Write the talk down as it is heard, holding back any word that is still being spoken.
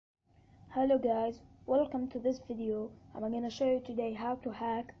Hello guys, welcome to this video. I'm gonna show you today how to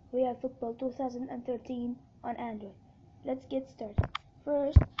hack Real Football 2013 on Android. Let's get started.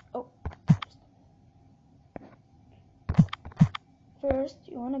 First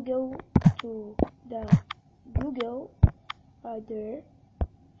you wanna go to the Google right there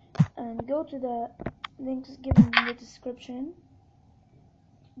and go to the links given in the description.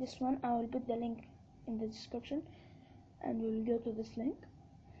 This one, I will put the link in the description and we'll go to this link.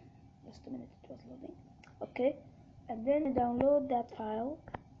 Just a minute, it was loading. Okay, and then download that file.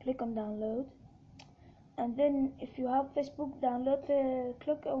 Click on download, and then if you have Facebook,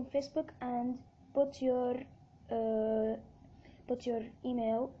 click on Facebook and put your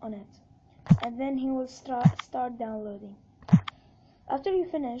email on it, and then he will start downloading. After you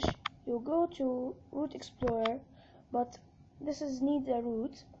finish, you go to Root Explorer, but this is needs a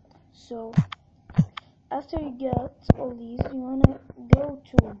root. So after you get all these, you wanna go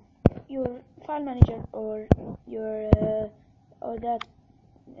to your file manager or your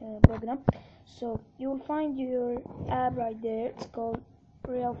program. So you will find your app right there. It's called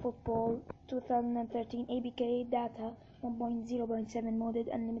Real Football 2013 apk data 1.0.7 modded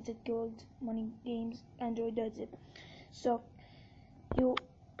unlimited gold money games android.zip. So you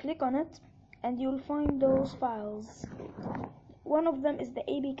click on it and you'll find those files. One of them is the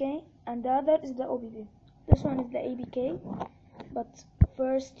apk and the other is the obb. This one is the apk, but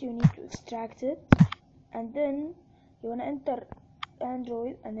first you need to extract it, and then you want to enter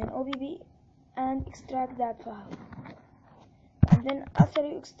Android and then obb and extract that file. And then after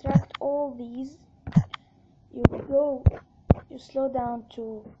you extract all these, you slow down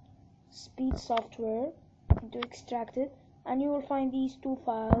to speed software and to extract it, and you will find these two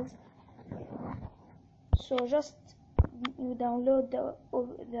files. So just you download the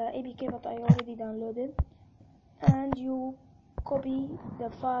apk, but I already downloaded, and you copy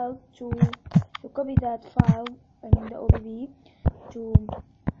that file, I mean the obb, to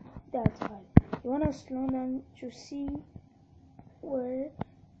that file. You wanna slow down to see where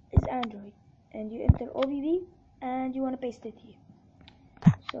is Android, and you enter obb and you wanna paste it here.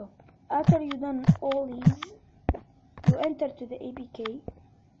 So after you done all these, you enter to the apk.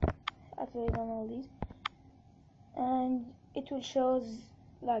 After you done all these, and it will show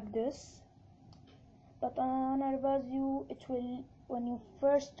like this, but on a reverse view, it will, when you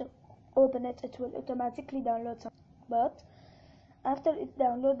first open it, it will automatically download some. But after it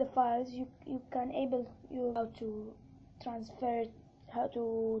download the files, you can how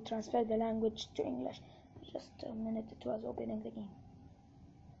to transfer the language to English. Just a minute, it was opening the game.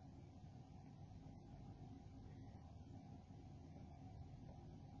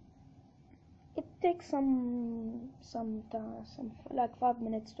 It takes some time, like 5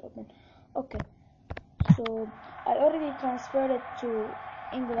 minutes to open. Okay, so I already transferred it to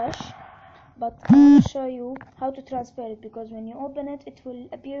English, but I want to show you how to transfer it, because when you open it, it will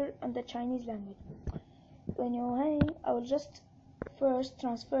appear on the Chinese language. I will just first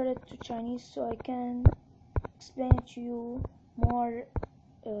transfer it to Chinese so I can explain it to you more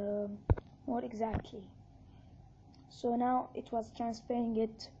exactly. So now it was transferring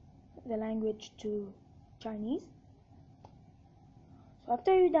the language to Chinese. So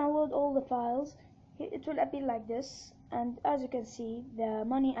after you download all the files, it will appear like this, and as you can see, the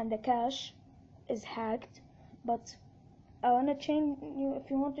money and the cash is hacked. But I want to change if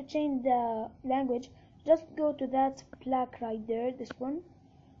you want to change the language, just go to that plaque right there, this one,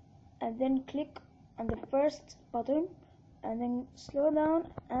 and then click on the first button, and then slow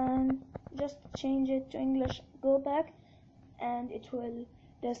down and just change it to English. Go back and it will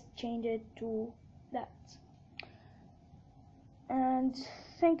just change it to that. And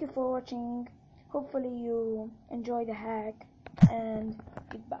thank you for watching. Hopefully you enjoy the hack, and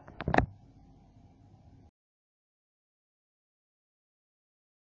goodbye.